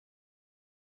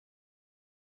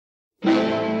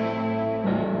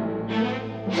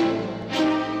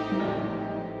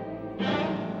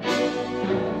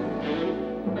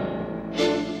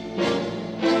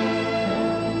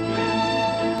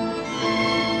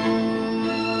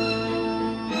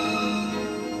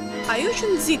Ajo që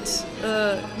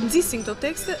nxisin këto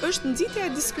tekste është nxitja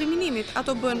e diskriminimit.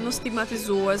 Ato bën më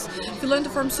stigmatizues, fillojnë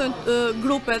të formsojnë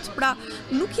grupet, pra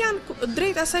nuk janë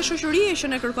drejt asaj shoqërie që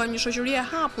ne kërkojmë, një shoqëri e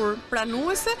hapur,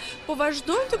 pranuese, po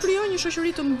vazhdojnë të krijojnë një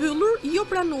shoqëri të mbyllur, jo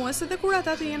pranuese, dhe kur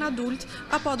ata të jenë adult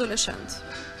apo adoleshent.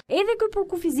 Edhe ky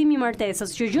përkufizim i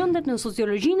martesës që gjendet në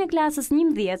sociologjinë e klasës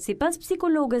 11, sipas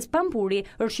psikologes Pampuri,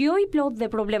 është jo i plot dhe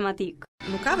problematik.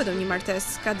 Nuk ka vetëm një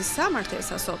martesë, ka disa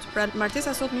martesa sot. Pra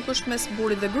martesa sot nuk është mes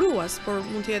burrit dhe gruas, por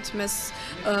mund të jetë mes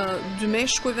dy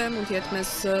meshkujve, mund të jetë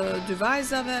mes dy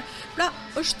vajzave. Pra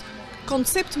është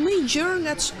koncept më i gjerë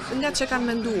nga që kanë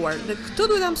menduar, dhe këtë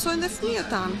duhet ta mësojnë dhe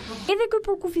fëmijët tanë. Edhe ky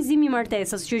përkufizim i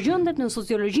martesës që gjendet në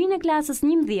sociologjinë e klasës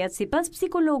 11, sipas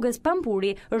psikologes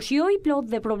Pampuri, është jo i plot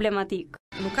dhe problematik.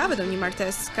 Nuk ka vetëm një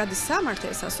martesë, ka disa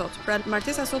martesa sot. Pra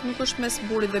martesa sot nuk është mes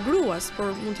burrit dhe gruas, por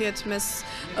mund të jetë mes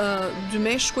dy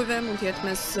meshkujve, mund të jetë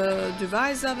mes dy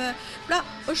vajzave. Pra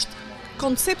është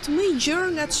koncept më i gjerë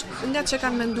nga që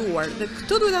kanë menduar, dhe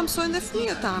këtë duhet ta mësojnë dhe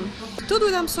fëmijët tanë. Këtë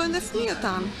duhet ta mësojnë dhe fëmijët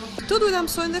tanë. Këtë duhet ta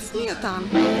mësojnë dhe fëmijët tanë.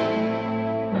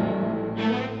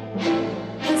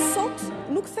 Sot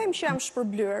nuk them që jam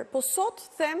shpërblyer, po sot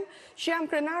them që jam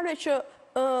krenare që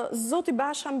Zoti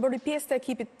Basha më bëri pjesë të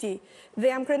ekipit të tij, dhe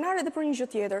jam krenare edhe për një gjë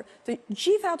tjetër. Të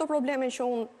gjitha ato probleme që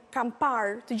unë kam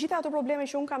parë, të gjitha ato probleme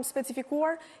që unë kam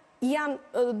specifikuar,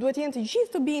 duhet jenë të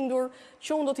gjithë të bindur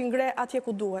që unë do t'i ngre atje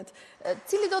ku duhet.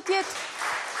 Cili do t'jetë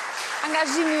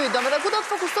angazhimi yt, domethënë ku do të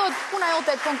fokusohet puna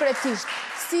jote konkretisht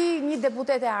si një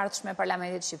deputete e ardhshme e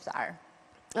Parlamentit shqiptar?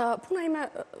 Puna ime,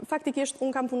 faktikisht,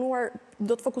 unë kam punuar,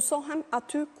 do të fokusohem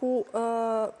aty ku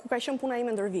ka qenë puna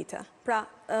ime ndër vite. Pra,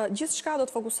 gjithë shka do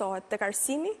të fokusohet tek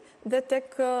arsimi dhe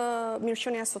tek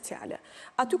mirëqenia sociale.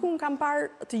 Aty ku unë kam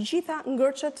parë të gjitha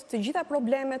ngërçet, të gjitha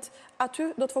problemet, aty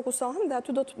do të fokusohem dhe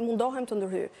aty do të mundohem të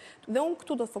ndërhyj. Dhe unë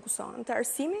këtu do të fokusohem, te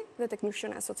arsimi dhe tek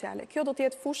mirëqenia sociale. Kjo do të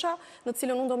jetë fusha në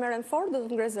cilën unë do merrem fort dhe do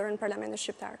të ngre zërin në Parlamentin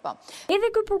shqiptar. Edhe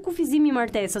ky përkufizim i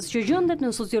martesës që gjendet në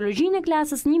sociologjinë e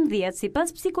klasës 11, sipas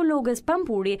psikologes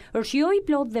Pampuri, është jo i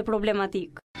plot dhe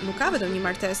problematik. Nuk ka vetëm një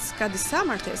martesë, ka disa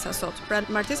martesa sot. Pra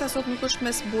martesa sot nuk është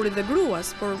mes burrit dhe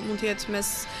gruas, por mund të jetë mes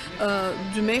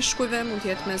dy meshkujve, mund të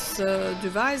jetë mes dy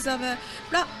vajzave.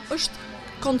 Pra është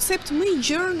koncept më i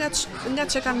gjerë nga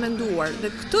që kanë menduar, dhe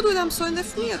këtë duhet ta mësojnë dhe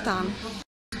fëmijët tanë.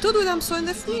 Këtë duhet ta mësojnë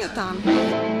dhe fëmijët tanë.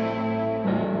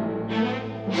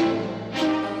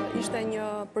 Ishte një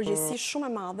përgjegjësi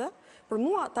shumë e madhe. Për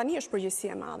mua tani është përgjegjësi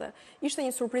e madhe. Ishte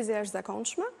një surprizë e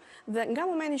jashtëzakonshme, dhe nga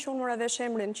momenti që unë mora vesh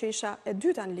emrin që isha e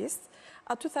dyta në listë,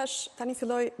 aty thash, tani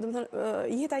filloi, domethënë,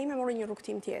 jeta ime mori një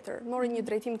rrugtim tjetër, mori një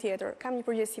drejtim tjetër, kam një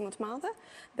përgjegjësi më të madhe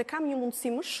dhe kam një mundësi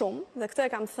më shumë, dhe këtë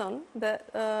e kam thënë dhe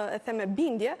e them me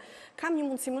bindje, kam një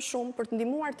mundësi më shumë për të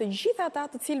ndihmuar të gjithë ata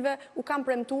të cilëve u kam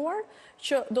premtuar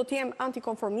që do të jem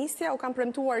antikonformistja, u kam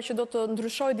premtuar që do të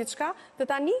ndryshoj diçka, dhe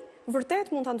tani vërtet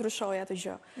mund ta ndryshoj atë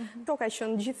gjë. Kjo ka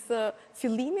qenë gjithë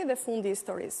fillimi dhe fundi i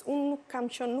historisë. Unë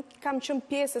nuk kam qenë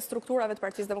pjesë e strukturave të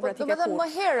Partisë Demokratike kur. Domethënë më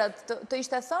herët të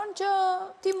ishte thënë që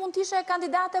ti mund të ishe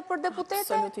kandidate për deputete?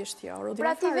 Absolutisht jo.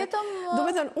 Pra ti vetëm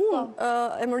domethënë unë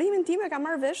emërimin tim e kam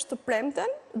marrë vesh të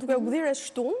premten, duke u gdhirë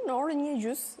shtunë në orën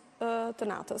 1:30 të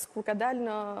natës, kur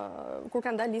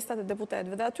kanë dalë listat e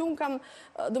deputetëve. Dhe aty unë kam,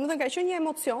 domethënë ka qenë një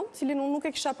emocion, cilin unë nuk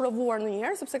e kisha provuar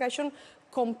ndonjëherë, sepse ka qenë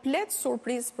komplet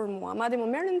surprizë për mua. Madje më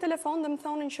merrnin në telefon dhe më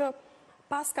thonin që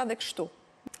paska dhe kështu.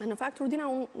 Në fakt, Rudina,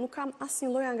 unë nuk kam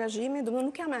asnjë lloj angazhimi, domethënë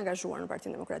nuk jam e angazhuar në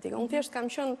Partinë Demokratike. Unë thjesht kam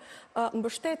qenë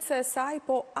mbështetëse e saj,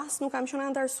 po as nuk kam qenë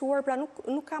antarësuar, pra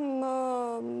nuk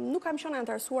kam qenë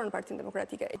antarësuar në Partinë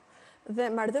Demokratike.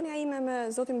 Dhe marrëdhënia ime me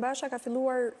Zotin Basha ka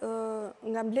filluar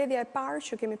nga mbledhja e parë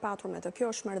që kemi patur me të. Kjo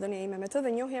është marrëdhënia ime me të,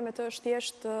 dhe njohja me të është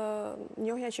thjesht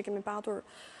njohja që kemi patur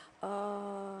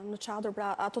në Çadër,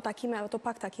 pra ato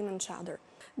pak takime në Çadër.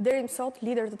 Deri më sot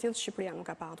lider të tillë Shqipëria nuk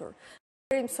ka patur.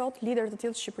 Deri më sot lider të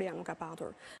tillë Shqipëria nuk ka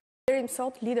patur. Deri më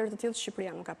sot lider të tillë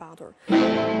Shqipëria nuk ka patur.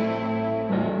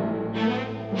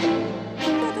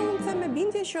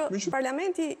 Bindje që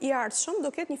Parlamenti i ardhshëm do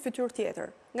ketë një fytyrë tjetër,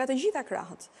 nga të gjitha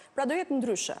krahët. Pra do jetë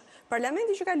ndryshe.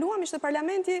 Parlamenti që kaluam ishte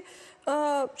parlamenti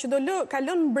që ka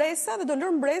lënë mbresa dhe do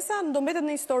lërë mbresa, do mbetet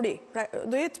në histori. Pra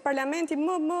do jetë parlamenti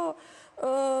më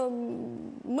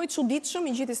i çuditshëm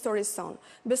i gjithë historisë sonë.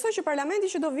 Besoj që parlamenti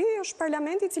që do vijë është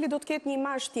parlamenti i cili do të ketë një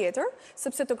imazh tjetër,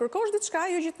 sepse të kërkosh diçka,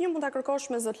 jo gjithnjë mund ta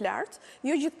kërkosh me zot lart,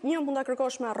 jo gjithnjë mund ta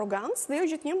kërkosh me arrogancë, dhe jo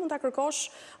gjithnjë mund ta kërkosh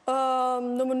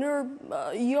në mënyrë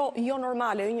jo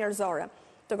normale, jo njerëzore.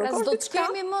 Të kërkosh do të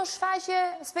kemi më shfaqje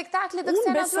spektakle të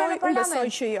kësaj natyre në Parlament? Unë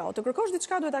besoj që jo. Të kërkosh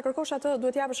diçka, duhet ta kërkosh atë,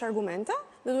 duhet japësh argumente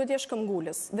dhe duhet jesh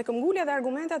këmbgulës. Dhe këmbgulja dhe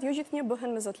argumentat jo gjithnjë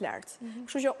bëhen me zot lart.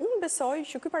 Kështu që unë besoj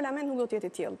që ky parlament nuk do të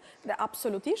jetë i tillë dhe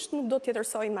absolutisht nuk do të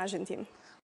tjetërsoj imazhin tim.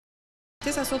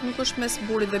 Martesa sot nuk është mes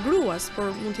burrit dhe gruas, por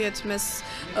mund të jetë mes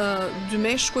dy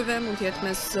meshkujve, mund të jetë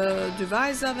mes dy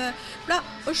vajzave. Pra,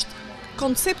 është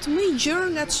koncept më i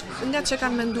gjerë nga që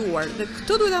kanë menduar. Dhe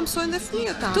këtë duhet ta mësojnë dhe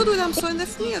fëmijët tanë. Këtë duhet ta mësojnë dhe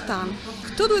fëmijët tanë.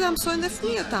 Këtë duhet ta mësojnë dhe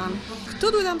fëmijët tanë.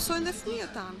 Këtë duhet ta mësojnë dhe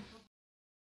fëmijët tanë.